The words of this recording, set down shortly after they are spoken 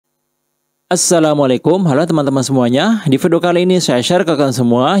Assalamualaikum, halo teman-teman semuanya. Di video kali ini saya share ke kalian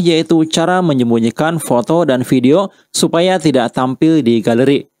semua, yaitu cara menyembunyikan foto dan video supaya tidak tampil di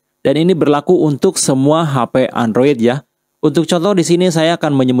galeri. Dan ini berlaku untuk semua HP Android ya. Untuk contoh di sini saya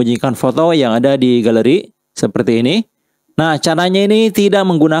akan menyembunyikan foto yang ada di galeri seperti ini. Nah, caranya ini tidak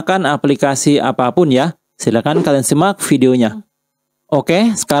menggunakan aplikasi apapun ya. Silakan kalian simak videonya.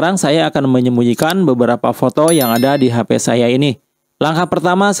 Oke, sekarang saya akan menyembunyikan beberapa foto yang ada di HP saya ini. Langkah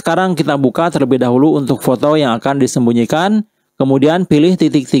pertama, sekarang kita buka terlebih dahulu untuk foto yang akan disembunyikan. Kemudian pilih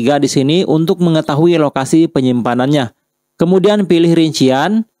titik 3 di sini untuk mengetahui lokasi penyimpanannya. Kemudian pilih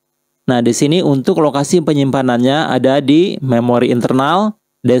rincian. Nah, di sini untuk lokasi penyimpanannya ada di memori internal,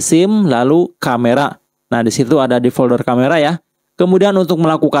 desim, lalu kamera. Nah, di situ ada di folder kamera ya. Kemudian untuk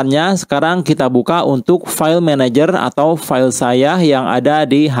melakukannya, sekarang kita buka untuk file manager atau file saya yang ada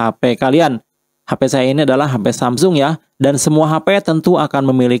di HP kalian. HP saya ini adalah HP Samsung ya, dan semua HP tentu akan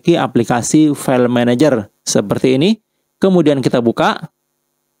memiliki aplikasi file manager seperti ini. Kemudian kita buka.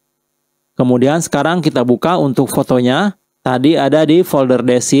 Kemudian sekarang kita buka untuk fotonya. Tadi ada di folder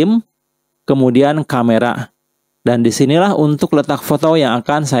desim, kemudian kamera. Dan disinilah untuk letak foto yang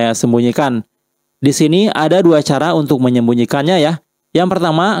akan saya sembunyikan. Di sini ada dua cara untuk menyembunyikannya ya. Yang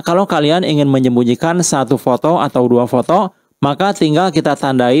pertama, kalau kalian ingin menyembunyikan satu foto atau dua foto, maka tinggal kita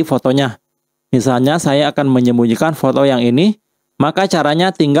tandai fotonya. Misalnya saya akan menyembunyikan foto yang ini, maka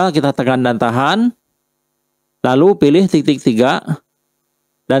caranya tinggal kita tekan dan tahan, lalu pilih titik 3,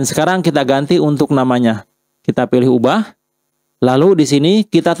 dan sekarang kita ganti untuk namanya. Kita pilih ubah, lalu di sini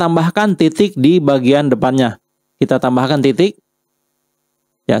kita tambahkan titik di bagian depannya. Kita tambahkan titik,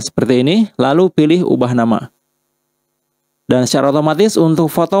 ya seperti ini, lalu pilih ubah nama. Dan secara otomatis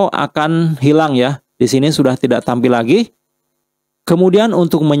untuk foto akan hilang ya, di sini sudah tidak tampil lagi. Kemudian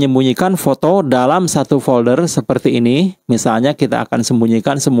untuk menyembunyikan foto dalam satu folder seperti ini, misalnya kita akan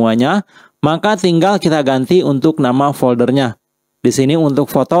sembunyikan semuanya, maka tinggal kita ganti untuk nama foldernya. Di sini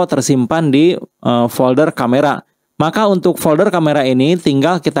untuk foto tersimpan di folder kamera. Maka untuk folder kamera ini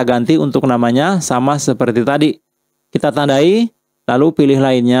tinggal kita ganti untuk namanya sama seperti tadi. Kita tandai, lalu pilih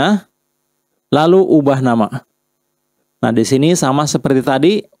lainnya, lalu ubah nama. Nah, di sini sama seperti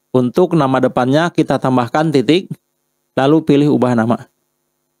tadi, untuk nama depannya kita tambahkan titik, lalu pilih ubah nama.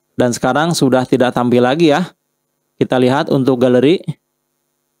 Dan sekarang sudah tidak tampil lagi ya. Kita lihat untuk galeri.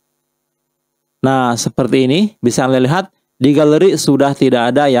 Nah, seperti ini. Bisa lihat di galeri sudah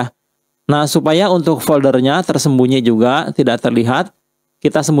tidak ada ya. Nah, supaya untuk foldernya tersembunyi juga tidak terlihat,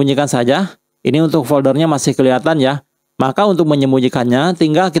 kita sembunyikan saja. Ini untuk foldernya masih kelihatan ya. Maka untuk menyembunyikannya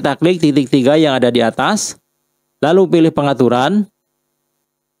tinggal kita klik titik 3 yang ada di atas. Lalu pilih pengaturan.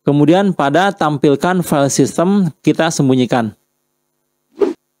 Kemudian pada tampilkan file system kita sembunyikan.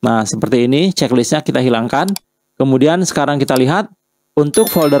 Nah, seperti ini checklistnya kita hilangkan. Kemudian sekarang kita lihat untuk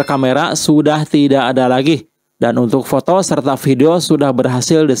folder kamera sudah tidak ada lagi. Dan untuk foto serta video sudah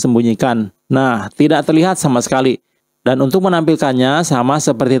berhasil disembunyikan. Nah, tidak terlihat sama sekali. Dan untuk menampilkannya sama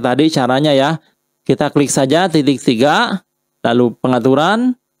seperti tadi caranya ya. Kita klik saja titik 3, lalu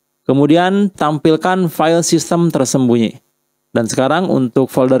pengaturan, kemudian tampilkan file system tersembunyi. Dan sekarang untuk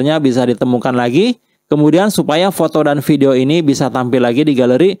foldernya bisa ditemukan lagi. Kemudian supaya foto dan video ini bisa tampil lagi di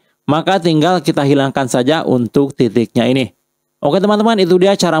galeri, maka tinggal kita hilangkan saja untuk titiknya ini. Oke teman-teman, itu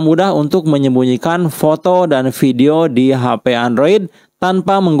dia cara mudah untuk menyembunyikan foto dan video di HP Android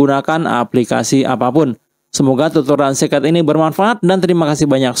tanpa menggunakan aplikasi apapun. Semoga tutorial singkat ini bermanfaat dan terima kasih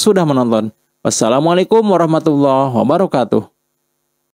banyak sudah menonton. Wassalamualaikum warahmatullahi wabarakatuh.